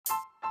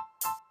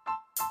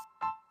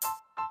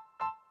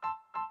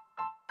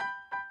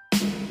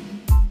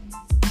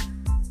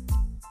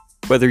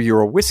Whether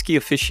you're a whiskey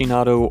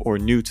aficionado or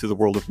new to the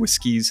world of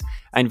whiskeys,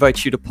 I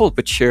invite you to pull up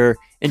a chair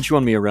and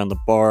join me around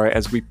the bar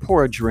as we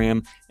pour a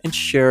dram and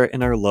share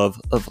in our love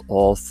of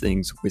all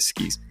things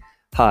whiskeys.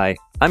 Hi,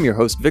 I'm your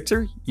host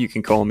Victor, you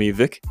can call me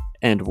Vic,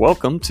 and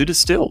welcome to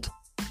Distilled.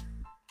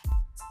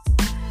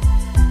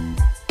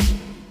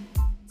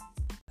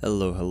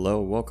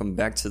 Hello, welcome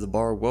back to the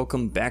bar,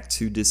 welcome back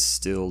to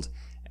Distilled.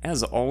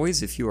 As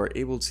always, if you are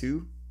able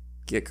to,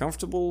 get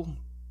comfortable,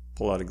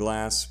 pull out a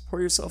glass,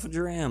 pour yourself a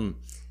dram.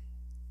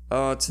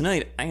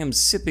 Tonight, I am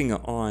sipping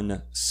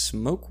on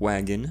Smoke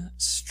Wagon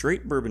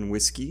Straight Bourbon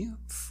Whiskey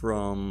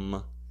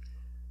from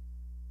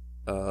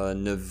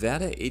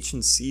Nevada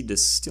H&C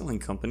Distilling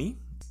Company.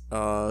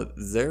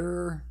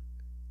 They're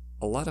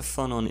a lot of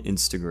fun on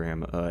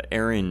Instagram.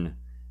 Aaron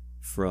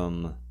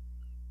from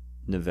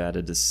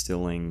Nevada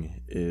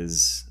Distilling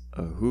is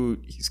a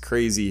hoot. He's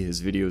crazy.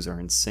 His videos are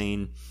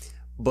insane.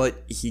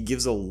 But he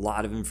gives a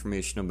lot of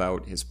information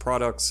about his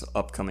products,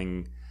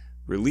 upcoming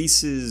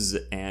releases,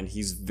 and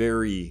he's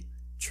very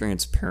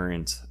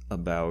transparent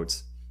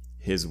about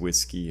his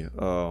whiskey.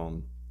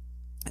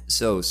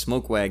 So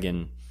Smoke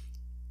Wagon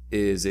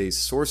is a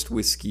sourced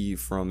whiskey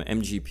from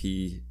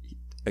MGP.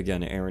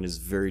 Again, Aaron is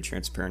very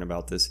transparent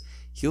about this.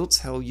 He'll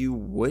tell you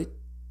what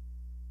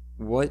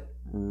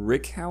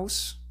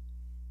rickhouse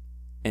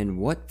and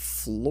what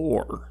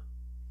floor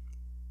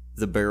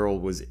the barrel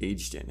was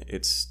aged in.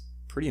 It's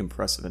pretty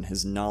impressive, and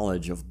his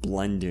knowledge of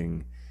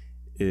blending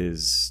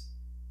is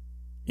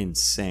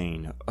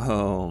insane.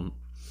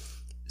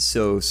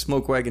 So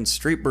Smoke Wagon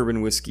Straight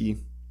Bourbon Whiskey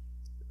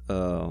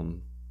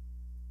comes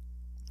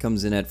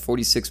in at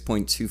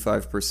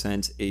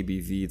 46.25%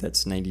 ABV.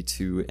 That's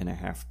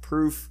 92.5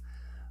 proof.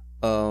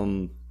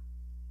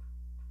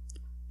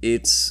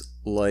 It's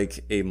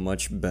like a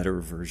much better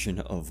version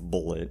of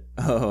Bullet.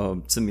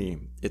 To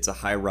me, it's a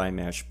high rye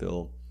mash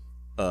bill.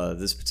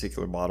 This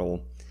particular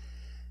bottle,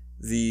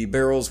 the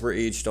barrels were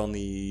aged on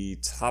the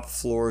top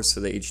floor, so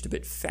they aged a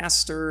bit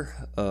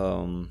faster.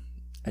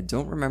 I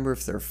don't remember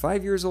if they're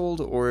 5 years old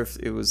or if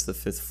it was the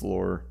fifth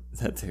floor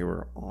that they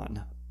were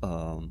on.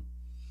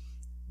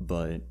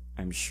 But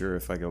I'm sure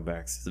if I go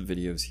back to the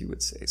videos, he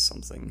would say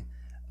something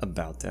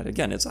about that.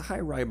 Again, it's a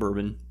high rye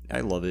bourbon. I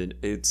love it.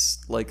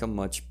 It's like a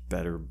much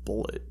better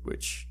Bullet,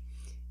 which,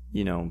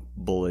 you know,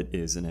 Bullet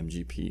is an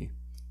MGP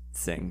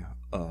thing.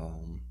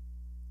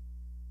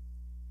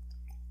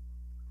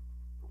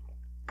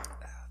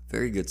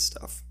 Very good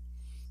stuff.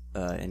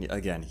 And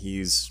again,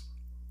 he's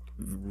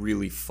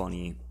really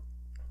funny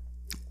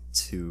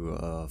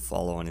to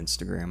follow on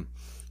Instagram.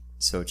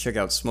 So check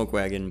out Smoke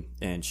Wagon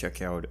and check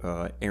out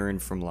Aaron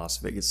from Las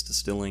Vegas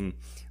Distilling,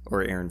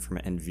 or Aaron from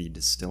NV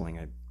Distilling,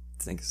 I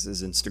think is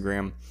his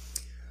Instagram.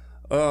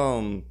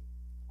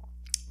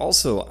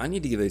 Also, I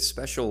need to give a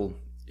special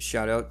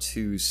shout out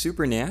to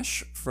Super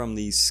Nash from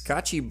the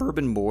Scotchy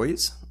Bourbon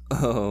Boys.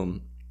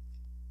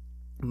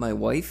 My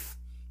wife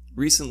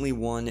recently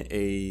won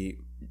a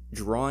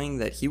drawing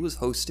that he was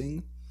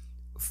hosting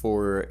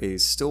for a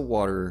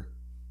Stillwater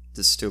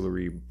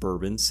Distillery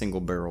bourbon,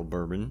 single barrel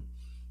bourbon.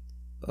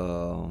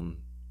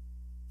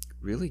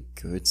 Really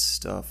good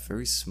stuff,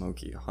 very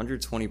smoky,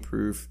 120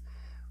 proof.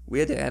 We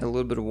had to add a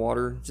little bit of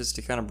water just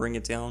to kind of bring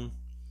it down,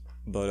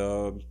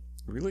 but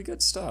really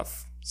good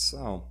stuff.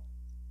 So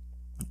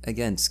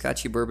again,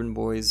 Scotchy Bourbon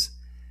Boys,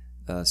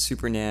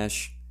 Super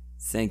Nash,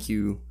 thank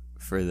you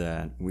for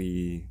that.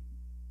 We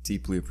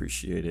deeply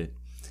appreciate it.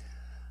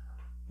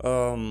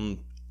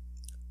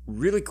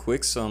 Really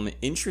quick, some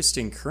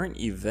interesting current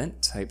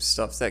event type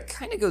stuff that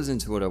kind of goes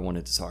into what I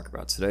wanted to talk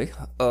about today.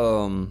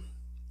 I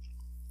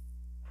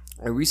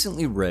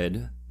recently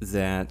read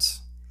that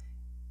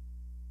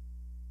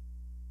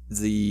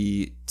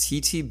the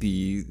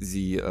TTB,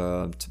 the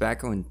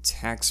Tobacco and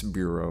Tax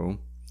Bureau,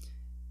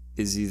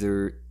 is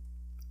either,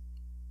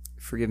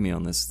 forgive me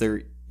on this,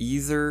 they're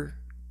either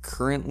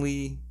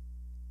currently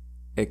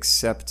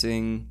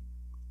accepting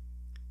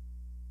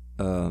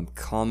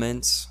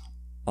comments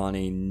on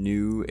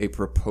a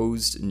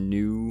proposed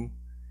new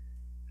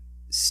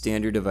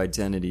standard of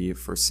identity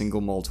for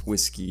single malt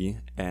whiskey,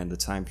 and the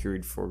time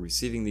period for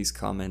receiving these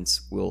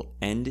comments will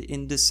end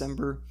in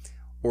December,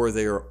 or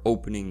they are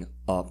opening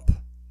up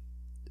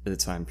the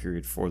time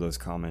period for those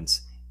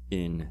comments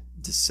in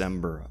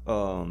December.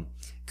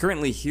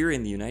 Currently here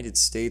in the United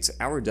States,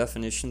 our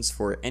definitions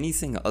for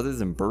anything other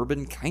than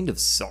bourbon kind of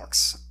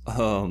sucks.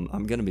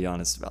 I'm gonna be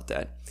honest about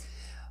that.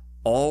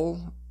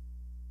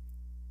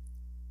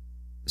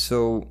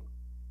 So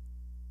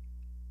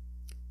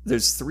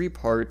there's three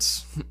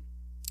parts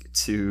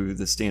to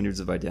the standards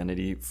of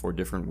identity for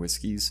different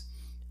whiskeys.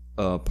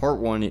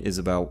 Part one is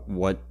about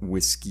what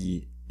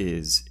whiskey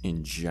is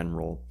in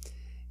general.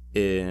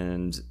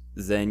 And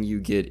then you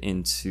get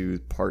into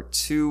part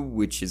two,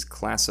 which is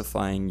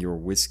classifying your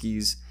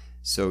whiskeys.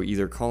 So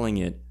either calling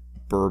it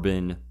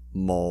bourbon,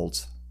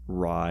 malt,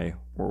 rye,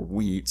 or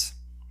wheat,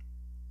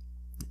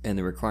 and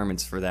the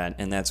requirements for that.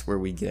 And that's where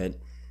we get,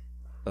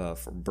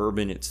 for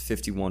bourbon, it's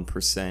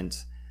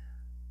 51%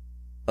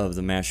 of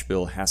the mash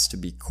bill has to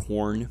be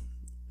corn.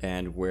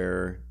 and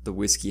where the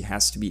whiskey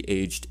has to be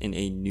aged in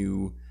a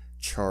new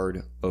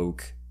charred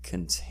oak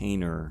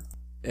container.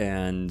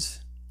 And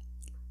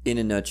in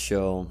a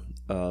nutshell,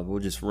 we'll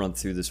just run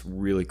through this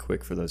really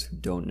quick for those who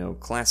don't know.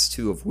 Class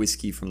 2 of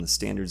whiskey from the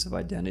Standards of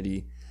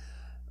Identity.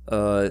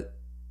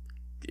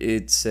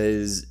 It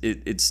says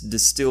it's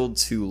distilled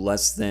to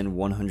less than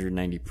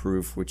 190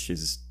 proof, which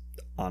is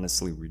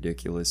honestly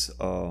ridiculous.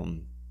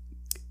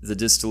 The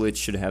distillate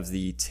should have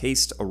the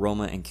taste,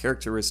 aroma, and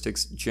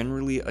characteristics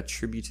generally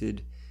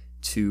attributed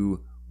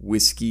to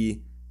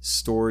whiskey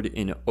stored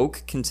in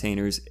oak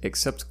containers,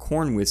 except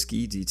corn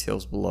whiskey,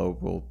 details below,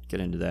 we'll get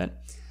into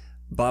that,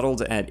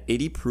 bottled at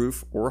 80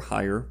 proof or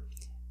higher,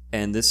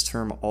 and this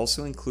term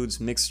also includes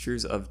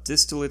mixtures of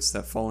distillates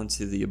that fall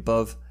into the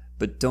above,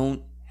 but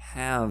don't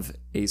have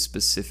a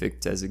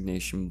specific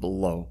designation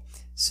below.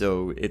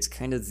 So it's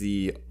kind of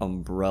the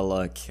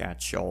umbrella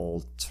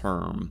catch-all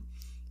term.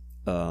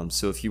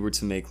 So if you were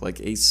to make like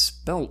a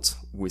spelt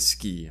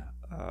whiskey,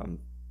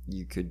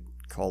 you could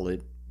call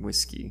it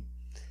whiskey,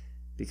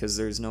 because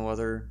there's no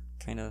other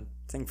kind of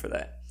thing for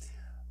that.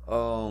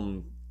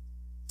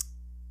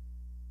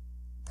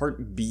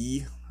 Part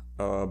B,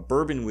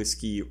 bourbon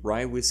whiskey,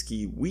 rye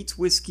whiskey, wheat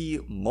whiskey,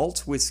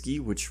 malt whiskey,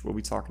 which we'll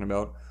be talking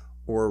about,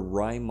 or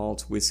rye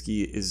malt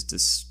whiskey is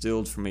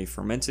distilled from a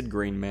fermented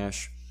grain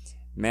mash.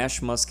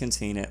 Mash must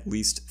contain at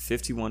least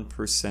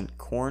 51%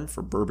 corn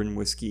for bourbon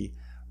whiskey,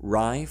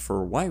 rye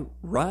for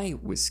rye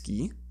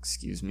whiskey,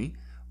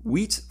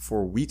 wheat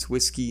for wheat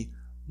whiskey,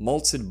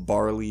 malted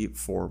barley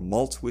for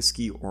malt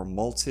whiskey, or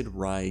malted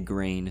rye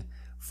grain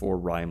for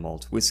rye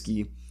malt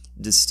whiskey,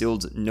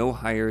 distilled no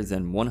higher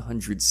than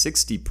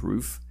 160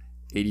 proof,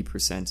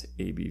 80%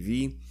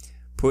 ABV,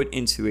 put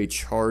into a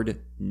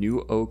charred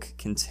new oak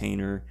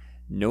container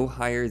no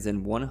higher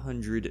than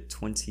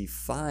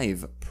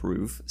 125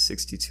 proof,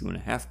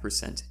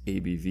 62.5%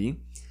 ABV,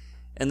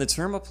 and the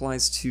term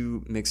applies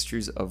to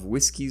mixtures of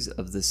whiskeys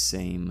of the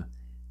same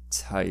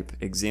type.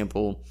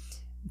 Example,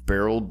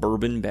 Barrel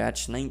Bourbon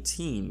Batch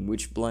 19,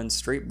 which blends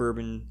straight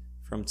bourbon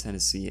from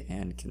Tennessee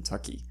and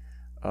Kentucky.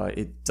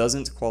 It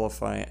doesn't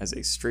qualify as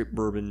a straight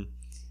bourbon,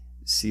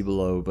 see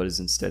below, but is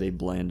instead a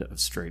blend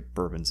of straight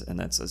bourbons, and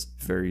that's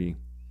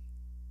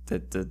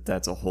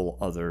that's a whole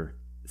other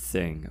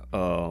thing.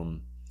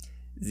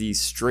 The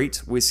straight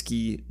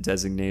whiskey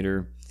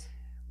designator,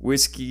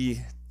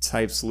 whiskey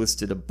types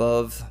listed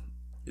above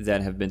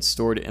that have been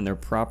stored in their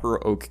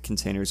proper oak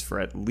containers for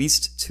at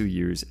least 2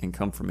 years and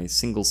come from a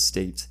single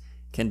state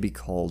can be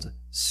called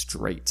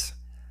straight.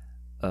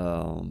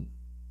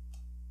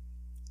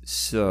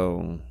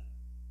 So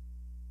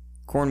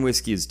corn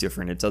whiskey is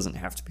different. It doesn't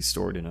have to be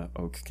stored in an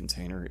oak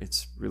container.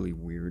 It's really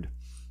weird.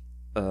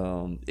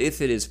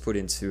 If it is put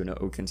into an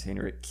oak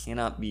container, it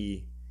cannot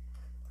be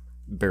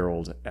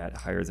barreled at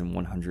higher than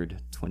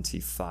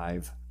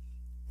 125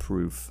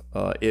 proof.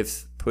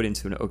 If put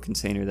into an oak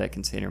container, that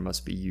container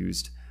must be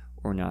used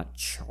or not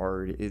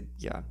charred.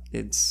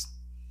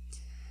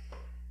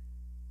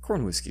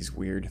 Corn whiskey's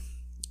weird.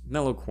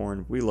 Mellow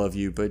corn, we love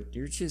you, but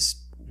you're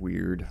just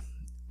weird.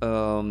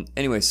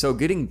 Anyway, so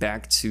getting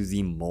back to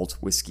the malt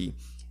whiskey.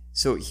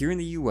 So here in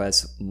the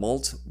US,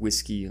 malt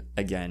whiskey,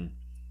 again,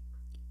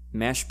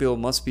 mash bill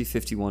must be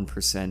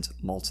 51%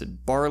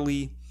 malted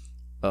barley,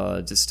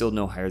 distilled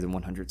no higher than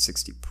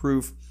 160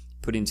 proof,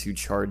 put into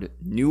charred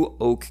new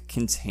oak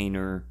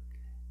container,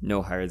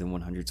 no higher than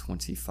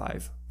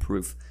 125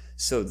 proof.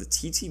 So the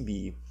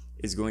TTB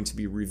is going to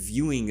be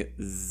reviewing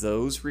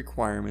those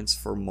requirements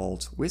for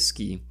malt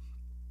whiskey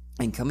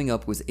and coming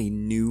up with a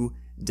new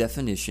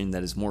definition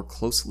that is more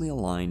closely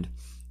aligned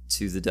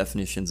to the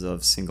definitions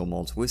of single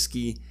malt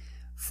whiskey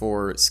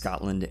for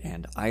Scotland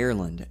and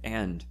Ireland.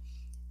 And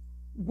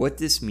what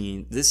this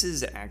means, this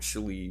is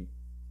actually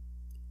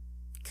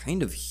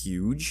kind of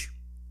huge,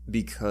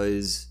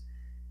 because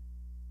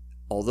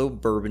although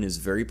bourbon is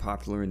very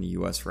popular in the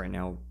US right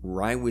now,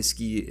 rye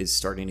whiskey is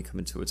starting to come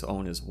into its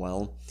own as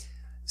well.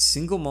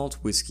 Single malt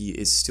whiskey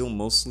is still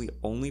mostly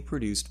only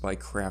produced by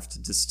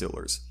craft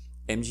distillers.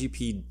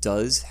 MGP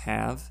does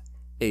have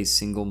a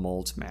single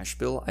malt mash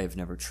bill. I have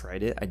never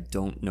tried it. I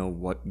don't know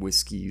what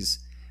whiskeys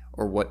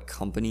or what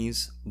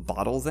companies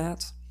bottle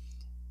that,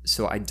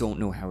 so I don't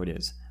know how it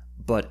is.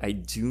 But I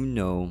do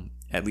know,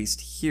 at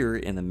least here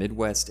in the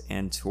Midwest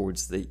and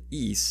towards the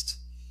east,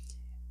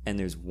 and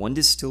there's one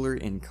distiller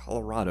in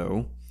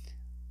Colorado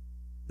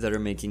that are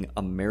making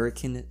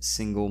American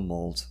single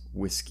malt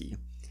whiskey.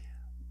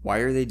 Why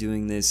are they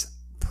doing this?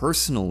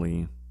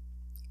 Personally,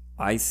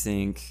 I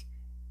think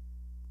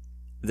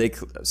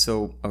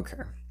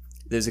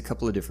there's a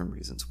couple of different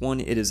reasons. One,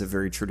 it is a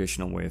very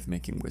traditional way of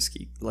making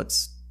whiskey.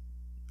 That's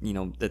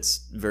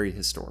very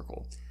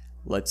historical.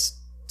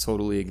 Let's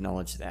totally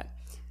acknowledge that.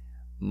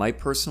 My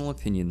personal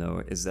opinion,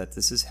 though, is that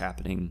this is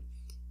happening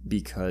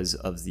because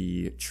of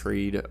the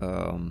trade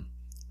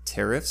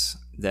tariffs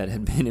that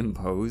had been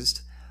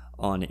imposed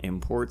on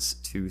imports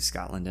to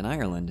Scotland and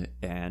Ireland,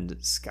 and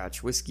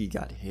Scotch whiskey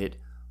got hit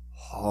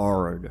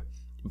hard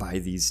by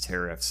these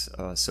tariffs.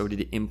 So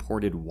did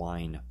imported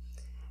wine,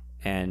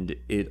 and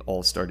it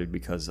all started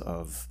because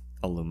of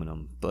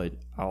aluminum, but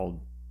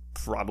I'll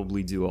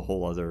probably do a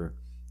whole other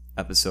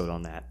episode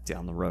on that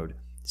down the road.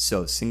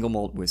 So, single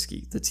malt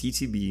whiskey. The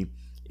TTB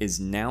is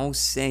now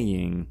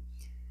saying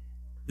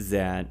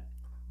that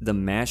the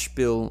mash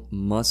bill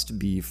must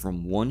be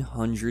from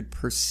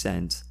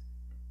 100%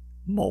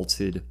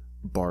 malted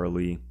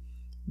barley,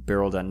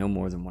 barreled at no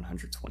more than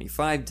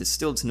 125,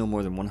 distilled to no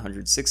more than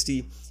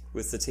 160,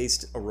 with the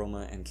taste,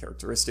 aroma, and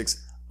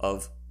characteristics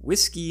of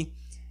whiskey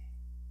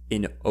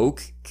in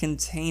oak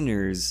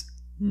containers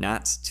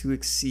not to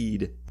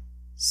exceed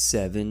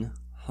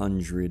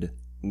 700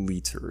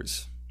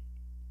 liters.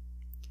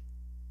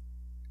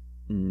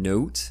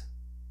 Note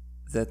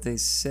that they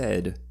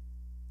said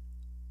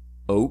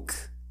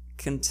oak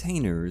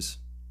containers,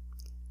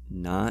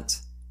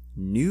 not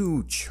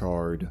new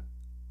charred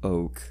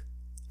oak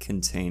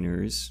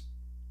containers,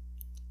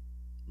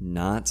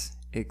 not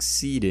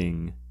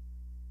exceeding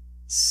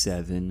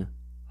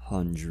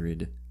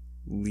 700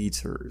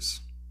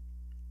 liters.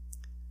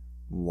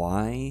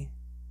 Why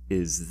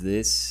is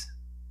this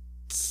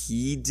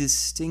key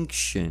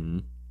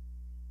distinction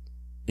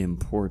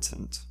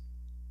important?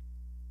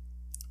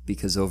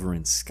 Because over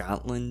in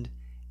Scotland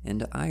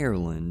and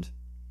Ireland,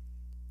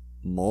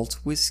 malt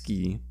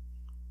whiskey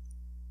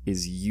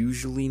is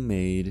usually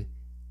made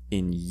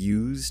in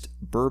used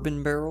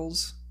bourbon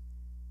barrels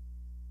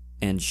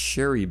and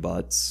sherry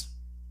butts,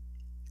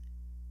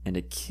 and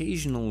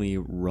occasionally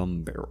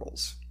rum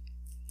barrels.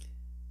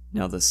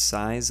 Now, the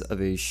size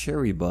of a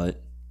sherry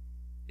butt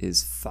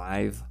is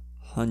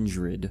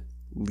 500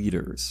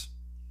 liters.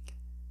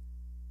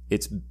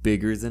 It's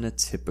bigger than a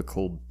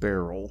typical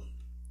barrel,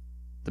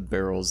 the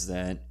barrels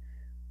that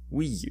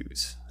we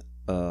use.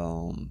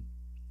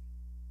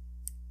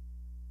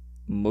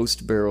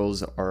 Most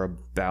barrels are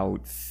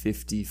about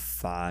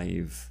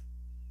 55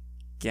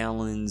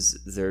 gallons.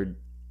 They're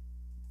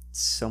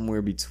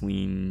somewhere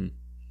between,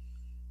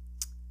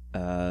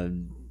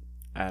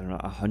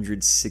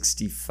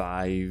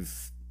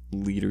 165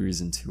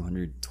 liters and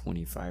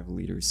 225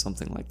 liters,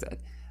 something like that.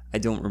 I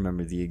don't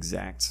remember the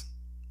exact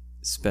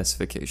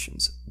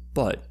specifications,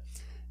 but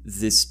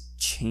this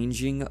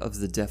changing of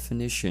the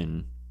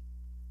definition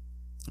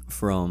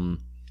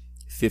from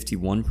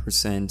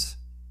 51%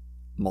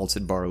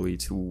 malted barley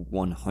to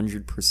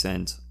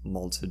 100%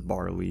 malted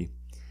barley,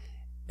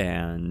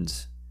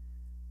 and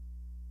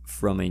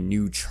from a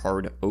new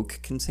charred oak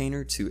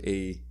container to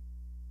a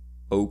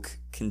oak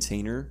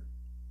container,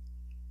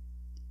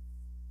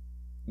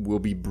 will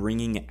be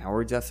bringing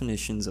our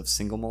definitions of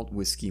single malt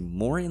whiskey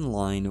more in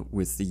line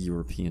with the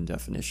European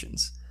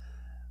definitions.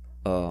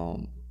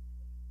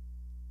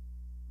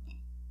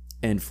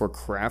 And for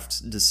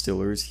craft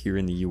distillers here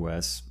in the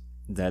US,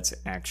 that's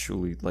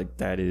actually,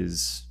 that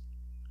is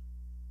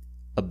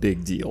a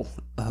big deal.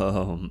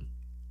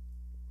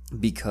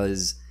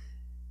 Because,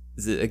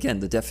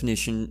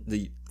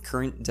 the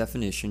current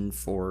definition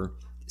for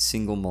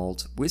single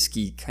malt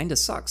whiskey kind of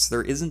sucks.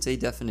 There isn't a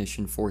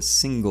definition for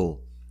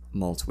single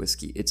malt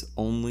whiskey. It's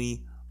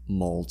only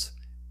malt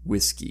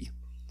whiskey.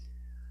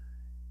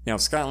 Now,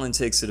 Scotland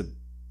takes it a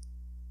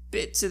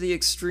bit to the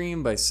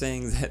extreme by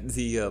saying that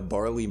the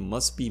barley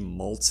must be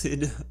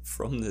malted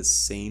from the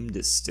same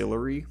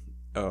distillery.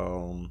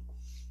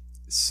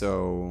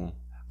 So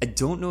I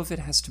don't know if it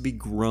has to be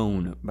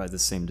grown by the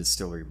same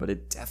distillery, but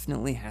it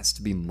definitely has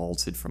to be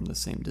malted from the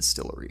same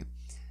distillery.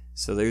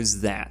 So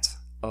there's that.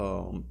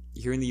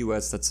 Here in the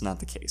US, that's not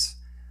the case.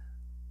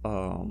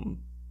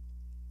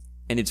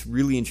 And it's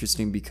really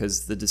interesting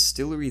because the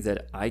distillery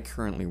that I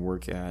currently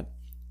work at,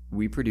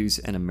 we produce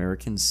an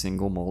American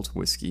single malt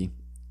whiskey.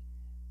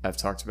 I've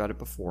talked about it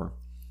before.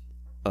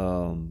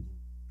 And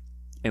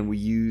we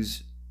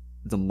use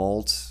the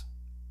malt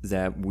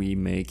that we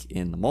make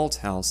in the malt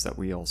house that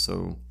we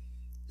also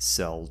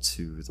sell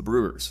to the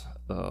brewers.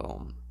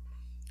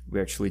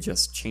 We actually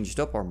just changed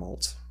up our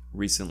malt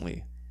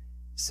recently.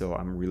 So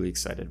I'm really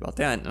excited about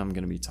that, and I'm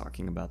going to be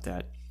talking about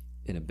that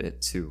in a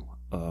bit too.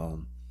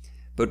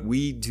 But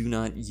we do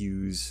not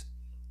use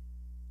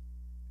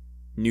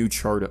new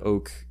charred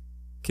oak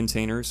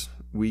containers.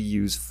 We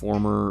use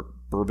former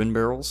bourbon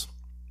barrels.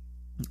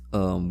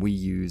 We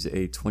use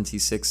a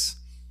 26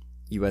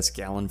 US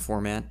gallon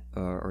format,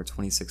 or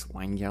 26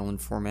 wine gallon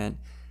format.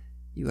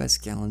 US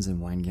gallons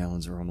and wine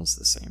gallons are almost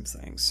the same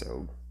thing,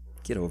 so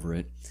get over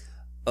it.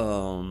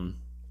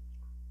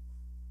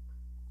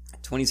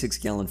 26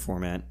 gallon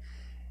format,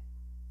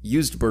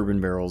 used bourbon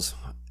barrels,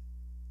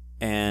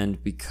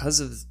 and because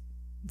of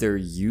their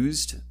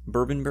used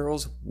bourbon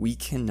barrels, we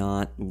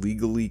cannot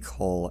legally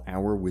call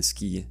our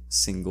whiskey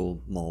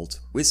single malt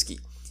whiskey.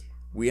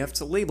 We have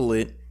to label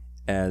it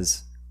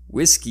as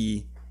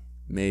whiskey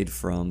made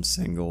from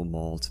single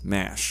malt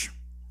mash,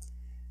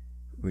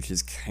 which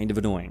is kind of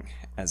annoying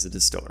as a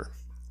distiller.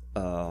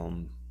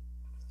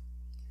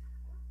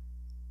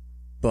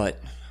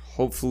 But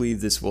hopefully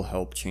this will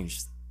help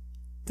change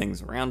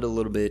things around a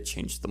little bit,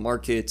 change the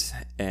market,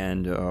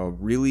 and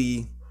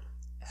really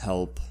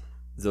help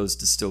those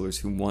distillers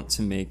who want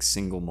to make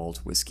single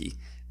malt whiskey,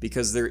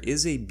 because there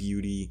is a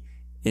beauty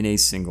in a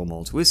single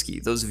malt whiskey.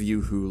 Those of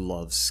you who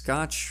love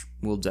Scotch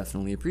will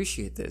definitely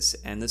appreciate this.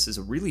 And this is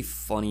a really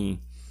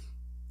funny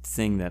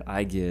thing that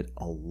I get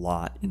a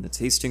lot in the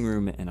tasting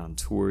room and on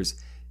tours.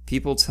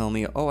 People tell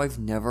me, oh, I've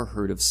never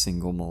heard of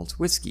single malt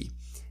whiskey.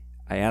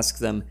 I ask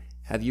them,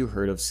 have you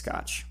heard of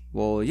Scotch?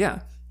 Well,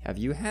 yeah. Have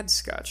you had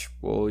Scotch?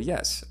 Well,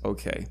 yes.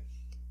 Okay.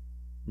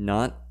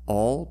 Not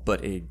all,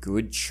 but a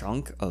good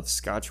chunk of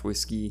Scotch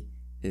whiskey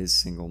is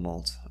single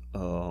malt.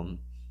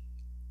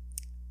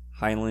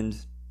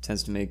 Highland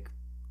tends to make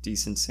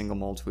decent single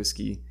malt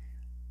whiskey.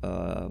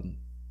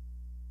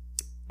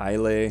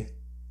 Islay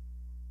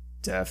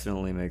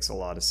definitely makes a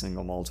lot of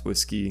single malt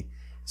whiskey.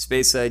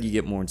 Speyside, you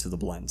get more into the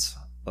blends.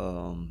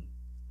 I'll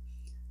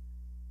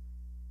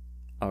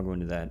go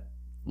into that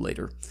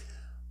later.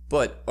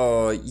 But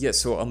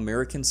so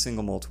American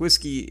single malt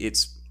whiskey,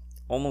 it's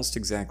almost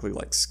exactly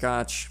like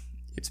Scotch.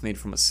 It's made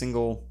from a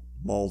single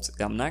malt.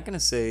 I'm not going to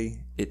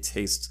say it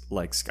tastes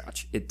like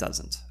Scotch. It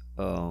doesn't.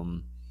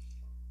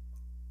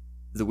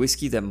 The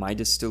whiskey that my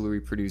distillery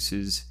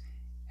produces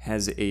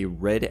has a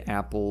red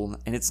apple,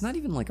 and it's not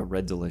even like a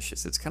red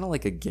delicious. It's kind of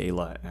like a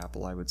Gala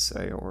apple, I would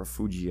say, or a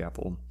Fuji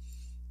apple,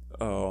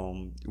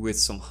 with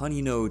some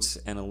honey notes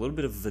and a little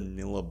bit of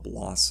vanilla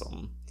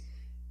blossom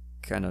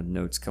kind of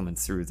notes coming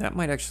through. That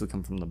might actually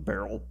come from the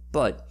barrel,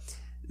 but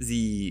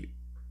the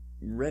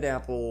red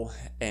apple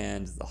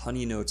and the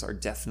honey notes are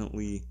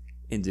definitely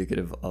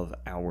indicative of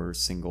our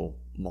single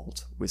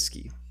malt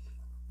whiskey.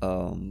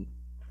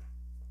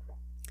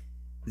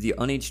 The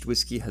unaged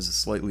whiskey has a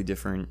slightly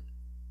different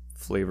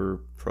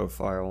flavor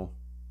profile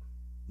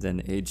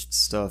than aged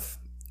stuff,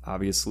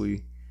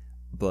 obviously,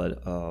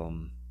 but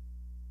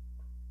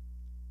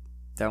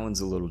that one's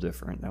a little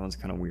different. That one's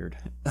kind of weird.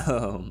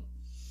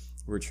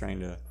 We're trying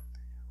to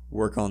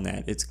work on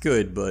that. It's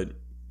good, but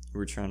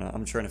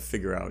I'm trying to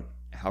figure out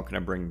how can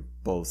I bring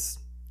both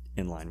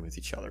in line with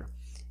each other,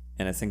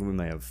 and I think we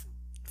may have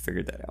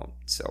figured that out.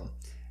 So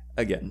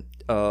again,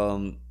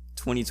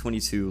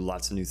 2022,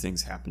 lots of new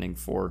things happening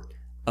for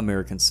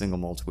American single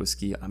malt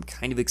whiskey. I'm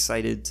kind of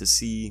excited to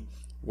see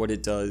what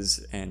it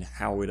does and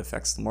how it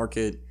affects the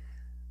market,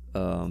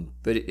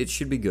 but it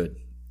should be good.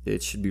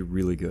 It should be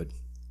really good.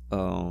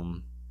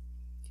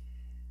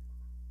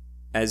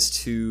 As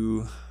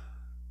to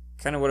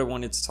kind of what I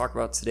wanted to talk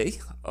about today,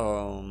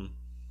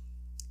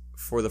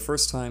 for the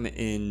first time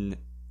in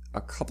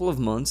a couple of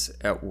months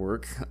at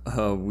work,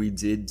 we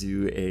did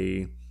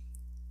do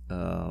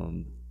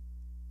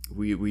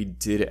we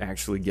did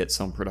actually get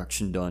some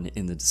production done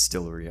in the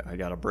distillery. I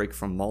got a break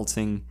from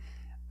malting.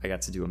 I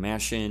got to do a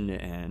mash-in,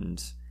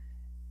 and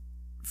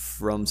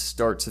from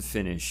start to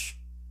finish,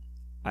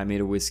 I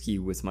made a whiskey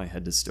with my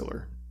head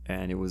distiller,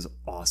 and it was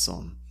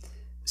awesome.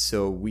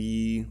 So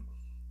we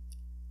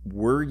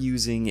were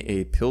using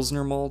a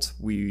Pilsner malt.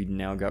 We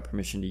now got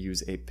permission to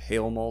use a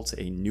pale malt,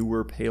 a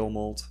newer pale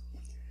malt.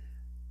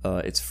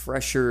 It's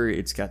fresher.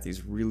 It's got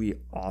these really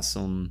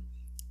awesome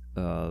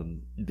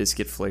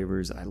biscuit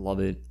flavors. I love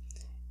it.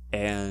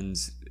 And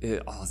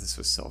this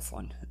was so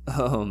fun.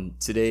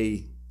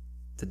 Today,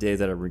 the day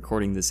that I'm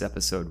recording this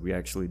episode, we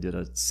actually did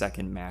a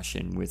second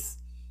mash-in with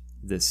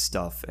this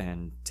stuff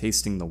and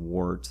tasting the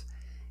wort.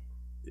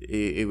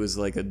 It was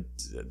like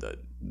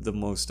the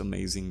most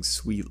amazing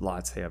sweet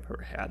latte I've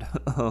ever had.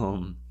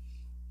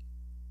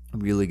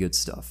 Really good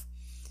stuff.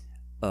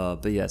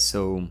 But yeah,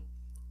 so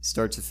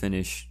start to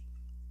finish,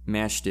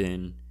 mashed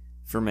in,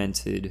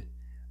 fermented.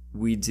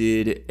 We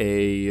did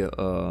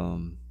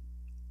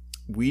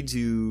we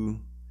do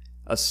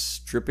a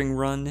stripping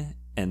run,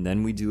 and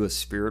then we do a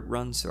spirit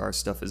run, so our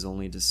stuff is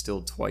only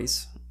distilled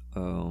twice.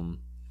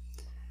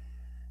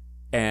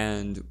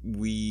 And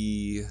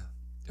we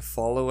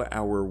follow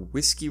our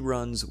whiskey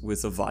runs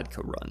with a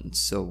vodka run.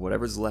 So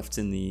whatever's left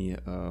in the...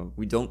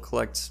 we don't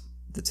collect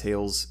the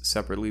tails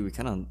separately. We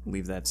kind of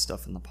leave that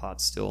stuff in the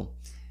pot still.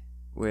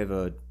 We have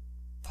a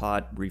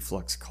pot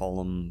reflux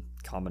column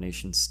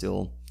combination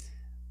still.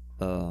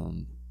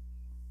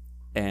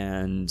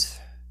 And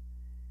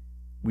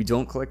we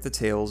don't collect the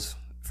tails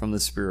from the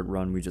spirit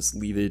run. We just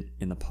leave it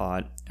in the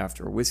pot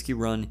after a whiskey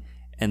run,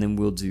 and then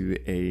we'll do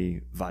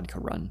a vodka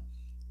run.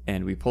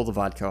 And we pull the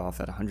vodka off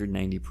at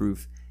 190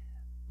 proof.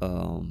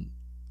 And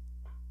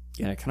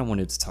I kind of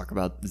wanted to talk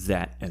about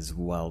that as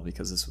well,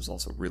 because this was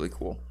also really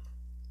cool.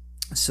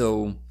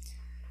 So,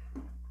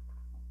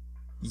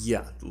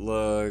 yeah,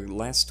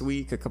 last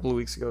week, a couple of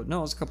weeks ago,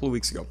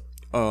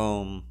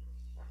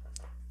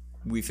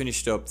 we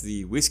finished up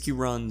the whiskey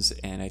runs,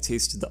 and I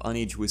tasted the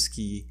unaged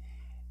whiskey,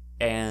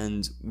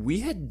 and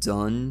we had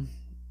done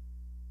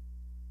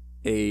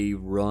a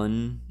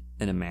run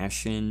and a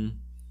mash-in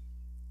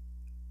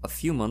a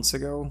few months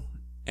ago,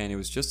 and it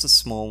was just a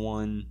small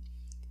one,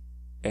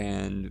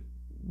 and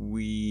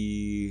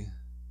we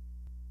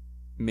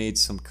made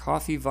some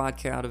coffee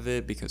vodka out of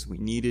it because we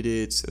needed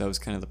it, so that was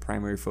kind of the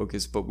primary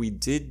focus. But we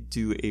did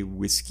do a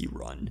whiskey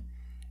run,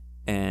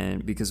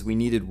 and because we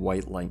needed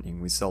White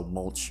Lightning, we sell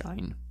Malt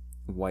Shine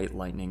White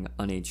Lightning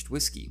unaged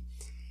whiskey,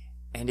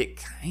 and it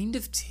kind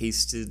of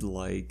tasted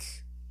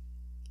like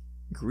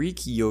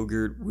Greek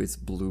yogurt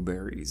with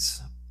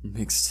blueberries.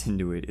 mixed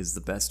into it is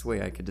the best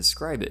way I could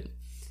describe it.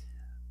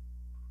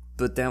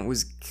 But that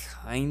was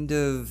kind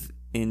of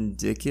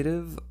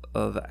indicative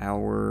of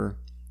our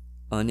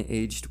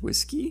unaged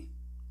whiskey.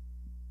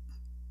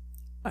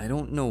 I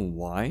don't know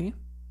why,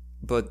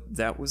 but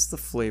that was the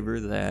flavor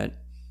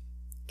that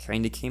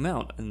kind of came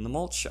out in the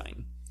malt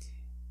shine.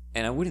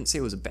 And I wouldn't say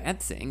it was a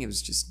bad thing. It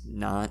was just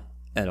not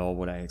at all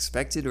what I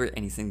expected or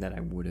anything that I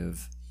would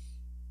have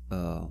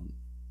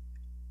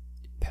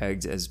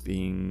pegged as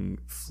being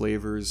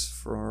flavors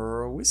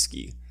for a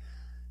whiskey.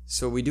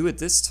 So we do it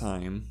this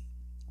time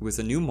with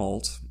a new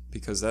malt,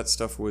 because that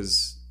stuff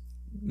was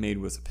made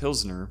with a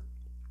Pilsner,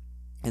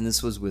 and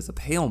this was with a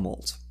pale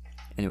malt,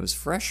 and it was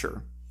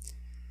fresher.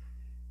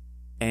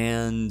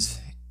 And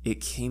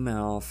it came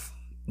off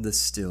the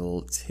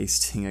still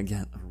tasting,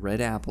 again,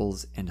 red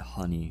apples and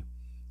honey,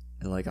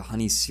 like a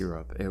honey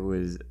syrup. It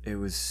was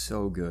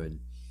so good.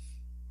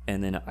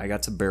 And then I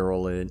got to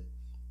barrel it.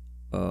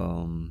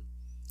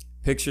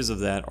 Pictures of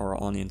that are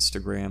on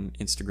Instagram,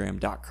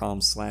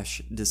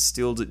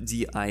 instagram.com/distilled,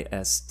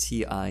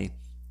 DISTILL.D.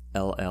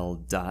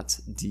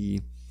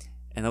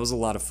 And that was a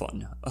lot of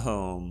fun.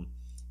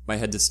 My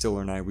head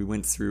distiller and I, we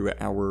went through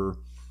our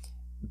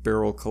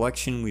barrel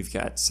collection. We've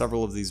got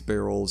several of these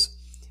barrels,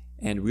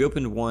 and we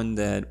opened one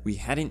that we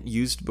hadn't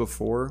used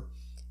before.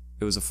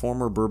 It was a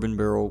former bourbon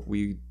barrel.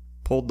 We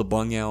pulled the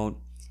bung out,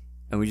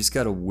 and we just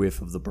got a whiff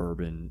of the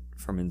bourbon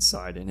from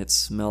inside, and it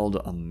smelled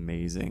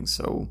amazing.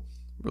 So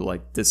we're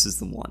like, this is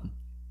the one.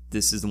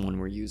 This is the one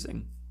we're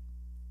using.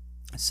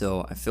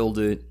 So I filled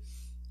it.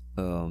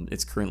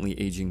 It's currently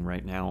aging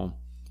right now.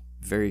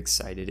 Very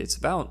excited. It's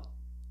about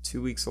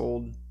 2 weeks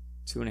old,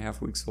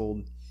 2.5 weeks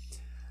old.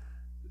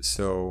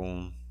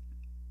 So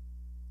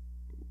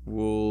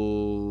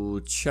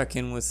we'll check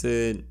in with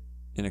it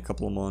in a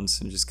couple of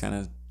months and just kind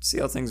of see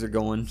how things are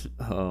going.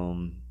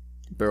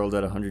 Barreled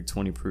at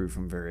 120 proof.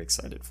 I'm very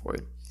excited for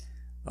it.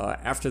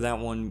 After that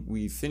one,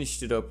 we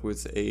finished it up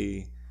with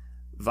a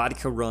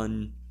vodka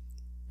run,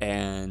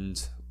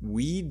 and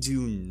we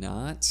do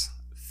not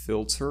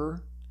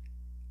filter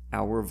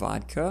our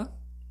vodka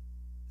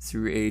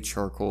through a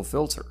charcoal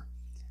filter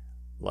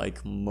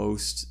like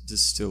most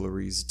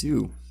distilleries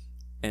do.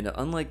 And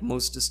unlike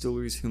most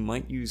distilleries who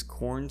might use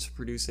corn to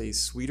produce a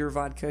sweeter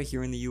vodka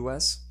here in the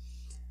US,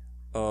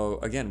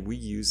 again, we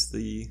use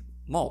the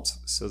malt.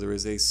 So there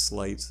is a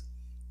slight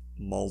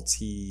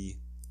malty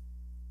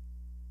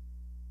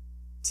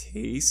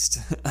taste.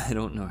 I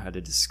don't know how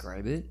to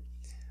describe it.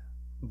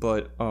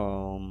 But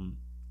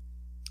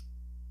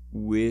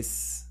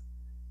with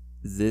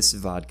this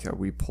vodka,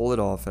 we pull it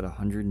off at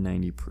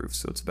 190 proof.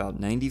 So it's about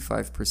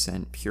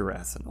 95% pure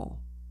ethanol.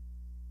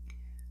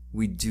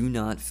 We do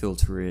not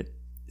filter it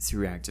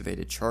through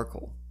activated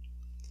charcoal.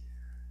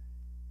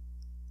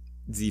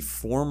 The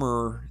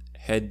former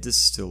head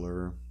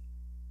distiller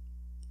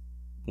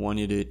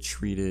wanted it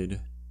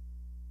treated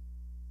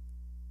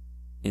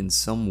in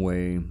some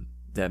way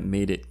that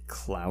made it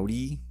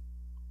cloudy,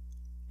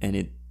 and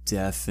it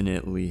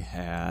definitely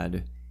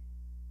had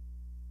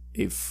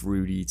a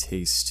fruity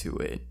taste to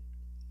it.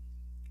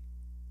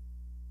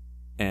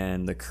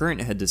 And the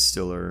current head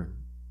distiller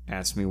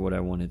asked me what I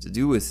wanted to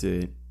do with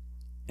it,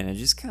 and I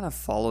just kind of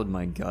followed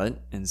my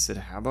gut and said,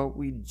 how about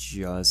we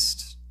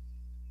just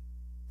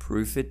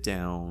proof it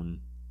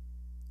down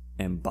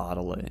and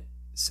bottle it?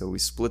 So we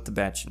split the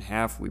batch in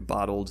half. We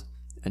bottled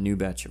a new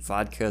batch of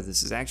vodka.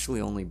 This is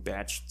actually only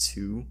batch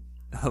 2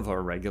 of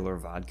our regular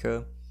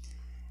vodka,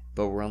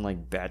 but we're on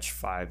like batch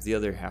 5. The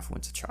other half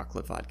went to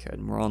chocolate vodka,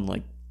 and we're on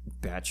like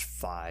batch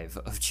 5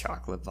 of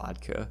chocolate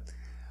vodka.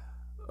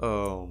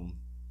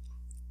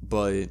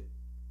 But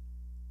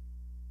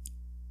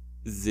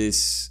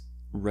this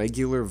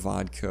regular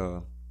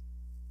vodka,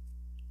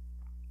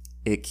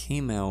 it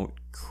came out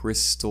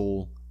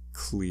crystal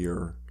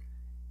clear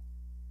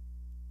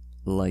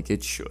like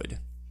it should.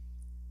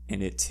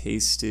 And it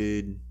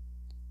tasted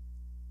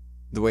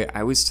the way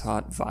I was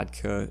taught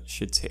vodka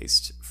should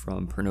taste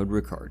from Pernod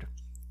Ricard.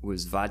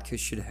 Was vodka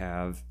should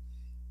have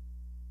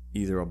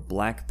either a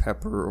black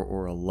pepper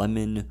or a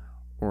lemon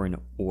or an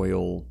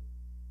oil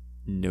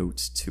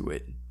note to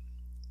it.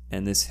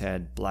 And this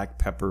had black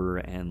pepper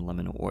and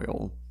lemon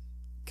oil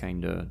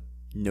kind of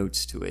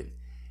notes to it.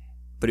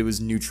 But it was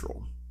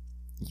neutral.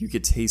 You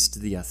could taste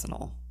the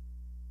ethanol.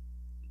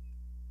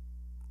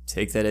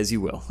 Take that as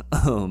you will.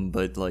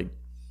 But like,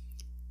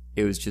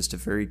 it was just a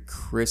very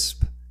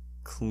crisp,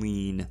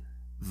 clean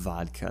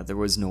vodka. There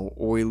was no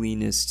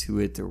oiliness to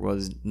it. There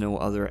was no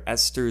other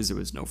esters. There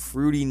was no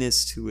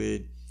fruitiness to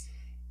it.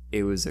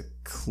 It was a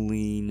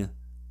clean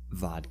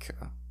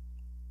vodka.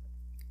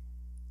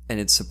 And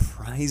it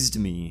surprised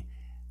me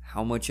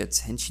how much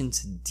attention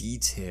to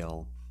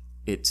detail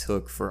it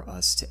took for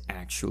us to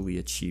actually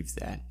achieve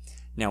that.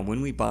 Now,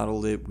 when we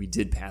bottled it, we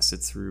did pass it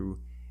through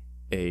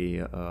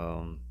a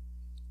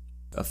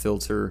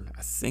filter.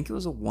 I think it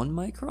was a 1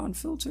 micron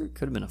filter.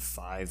 Could have been a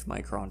 5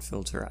 micron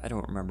filter. I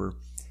don't remember.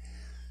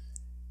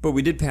 But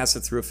we did pass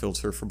it through a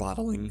filter for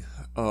bottling.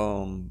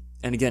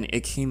 And again,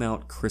 it came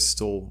out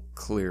crystal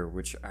clear,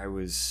 which I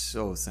was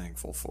so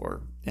thankful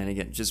for. And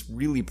again, just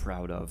really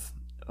proud of.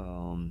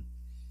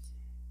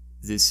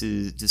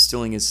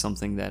 Distilling is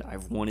something that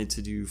I've wanted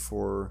to do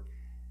for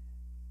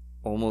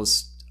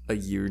almost a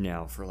year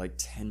now, for like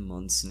 10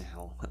 months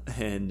now.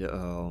 And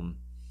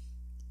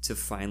to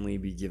finally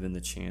be given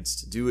the chance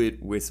to do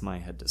it with my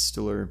head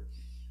distiller,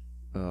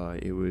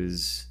 it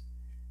was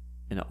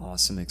an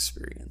awesome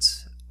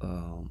experience.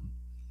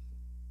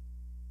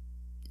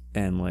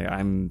 And like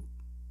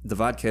the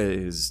vodka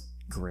is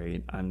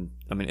great. I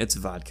mean, it's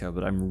vodka,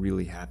 but I'm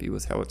really happy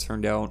with how it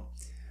turned out.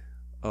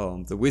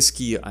 The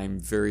whiskey, I'm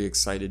very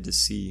excited to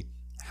see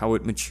how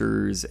it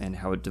matures and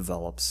how it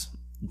develops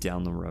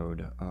down the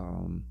road.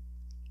 And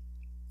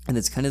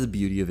it's kind of the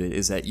beauty of it,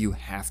 is that you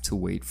have to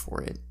wait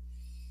for it.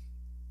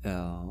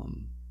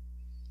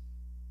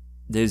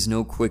 There's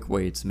no quick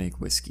way to make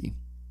whiskey.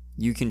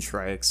 You can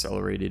try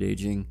accelerated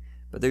aging,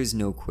 but there's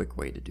no quick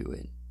way to do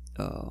it.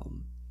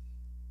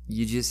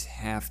 You just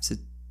have to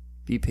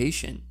be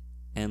patient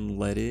and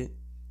let it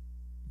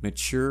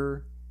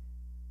mature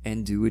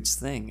and do its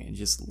thing, and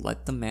just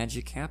let the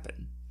magic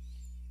happen.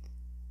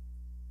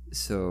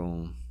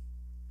 So,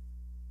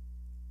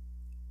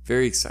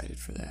 very excited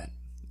for that.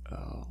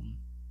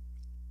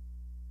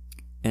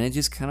 And I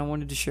just kind of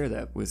wanted to share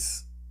that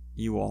with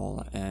you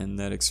all and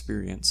that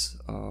experience.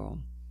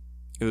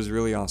 It was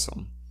really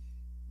awesome.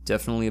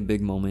 Definitely a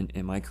big moment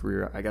in my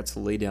career. I got to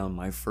lay down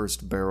my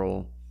first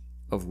barrel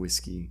of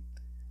whiskey.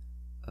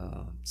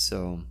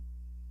 So,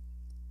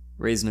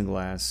 raising a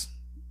glass.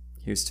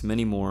 Here's to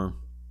many more.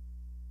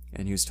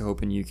 And here's to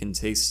hoping you can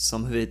taste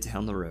some of it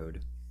down the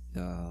road.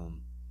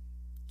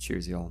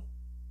 Cheers, y'all.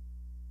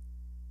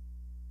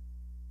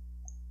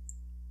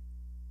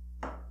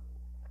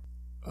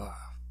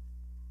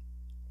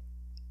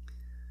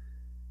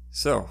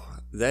 So,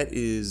 that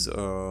is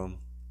kind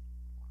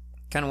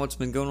of what's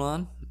been going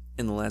on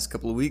in the last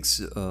couple of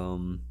weeks.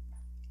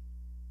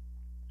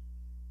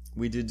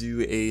 We did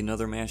do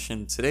another mash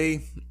in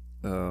today.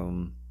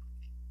 I'm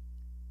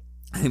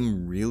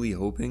really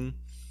hoping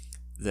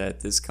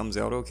that this comes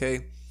out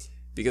okay,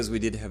 because we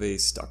did have a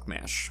stuck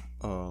mash.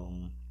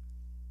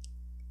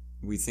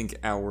 We think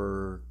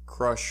our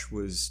crush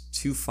was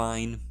too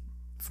fine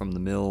from the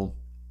mill,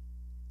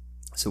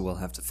 so we'll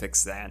have to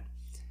fix that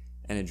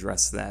and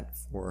address that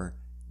for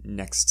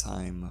next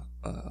time.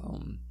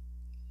 But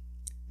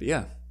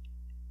yeah,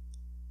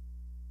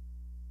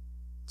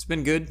 it's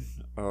been good.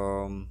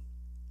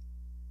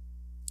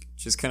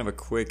 Just kind of a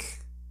quick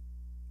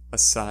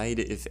aside,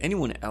 if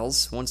anyone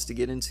else wants to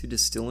get into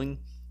distilling,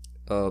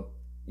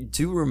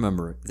 do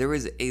remember, there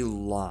is a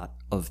lot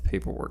of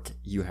paperwork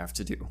you have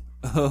to do.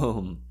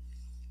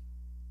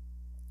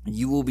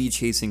 You will be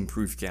chasing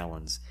proof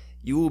gallons.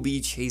 You will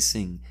be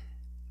chasing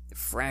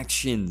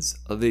fractions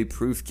of a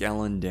proof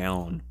gallon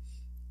down.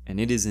 And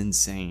it is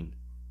insane,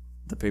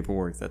 the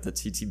paperwork that the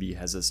TTB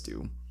has us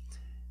do.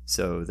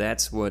 So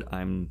that's what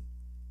I'm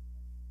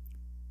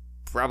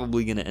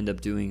probably going to end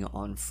up doing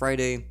on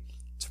Friday.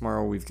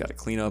 Tomorrow we've got to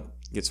clean up,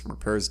 get some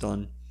repairs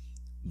done.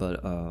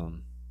 But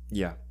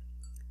yeah,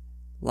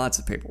 lots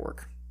of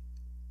paperwork.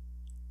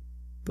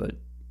 But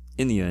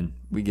in the end,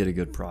 we get a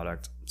good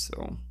product,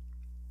 so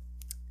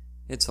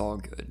it's all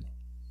good.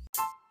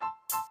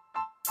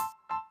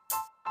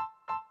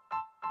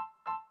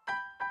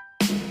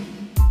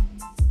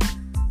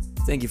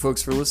 Thank you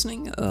folks for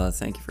listening.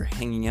 Thank you for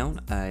hanging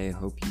out. I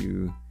hope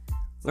you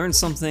learned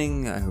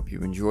something. I hope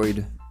you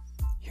enjoyed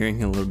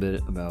hearing a little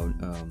bit about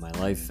my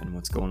life and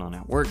what's going on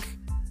at work.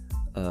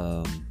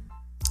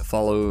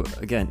 Follow,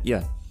 again,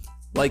 yeah,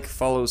 like,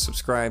 follow,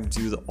 subscribe,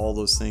 do all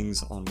those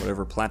things on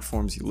whatever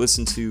platforms you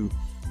listen to.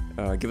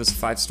 Give us a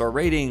 5-star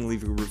rating,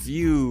 leave a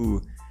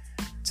review,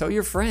 tell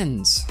your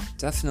friends.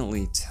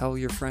 Definitely tell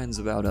your friends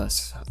about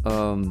us,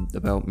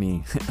 about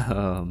me.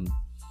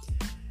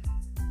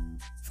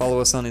 Follow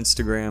us on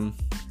Instagram,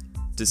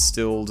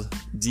 distilled,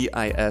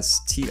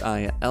 DISTILL.D.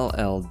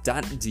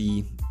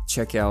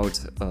 Check out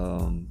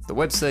the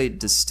website,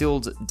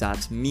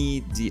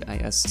 distilled.me,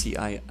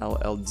 DISTILLD.me.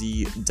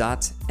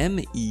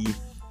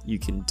 You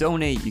can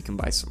donate, you can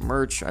buy some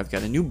merch. I've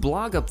got a new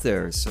blog up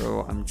there,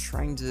 so I'm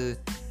trying to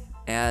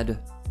add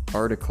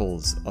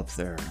articles up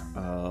there,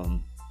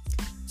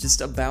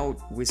 just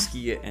about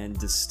whiskey and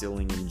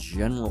distilling in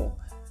general.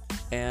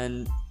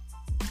 And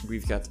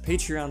we've got the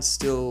Patreon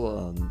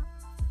still,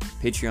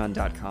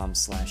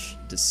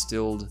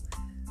 patreon.com/distilled.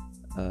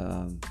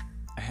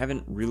 I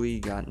haven't really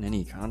gotten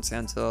any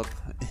content up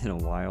in a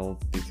while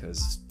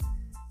because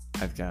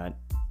I've got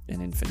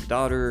an infant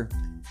daughter,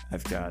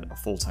 I've got a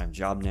full-time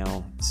job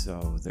now,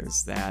 so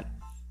there's that.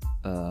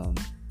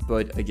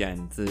 But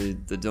again,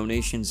 the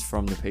donations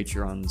from the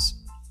Patreons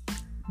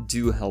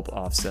do help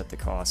offset the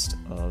cost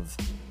of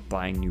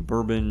buying new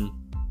bourbon,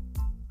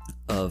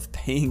 of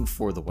paying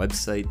for the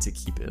website to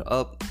keep it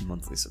up,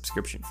 monthly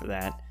subscription for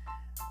that,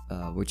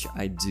 which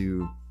I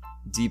do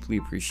deeply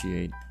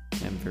appreciate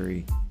and I'm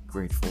very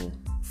grateful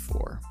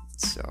for.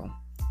 So,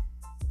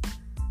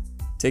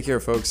 take care,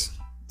 folks.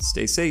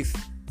 Stay safe.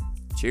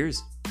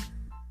 Cheers.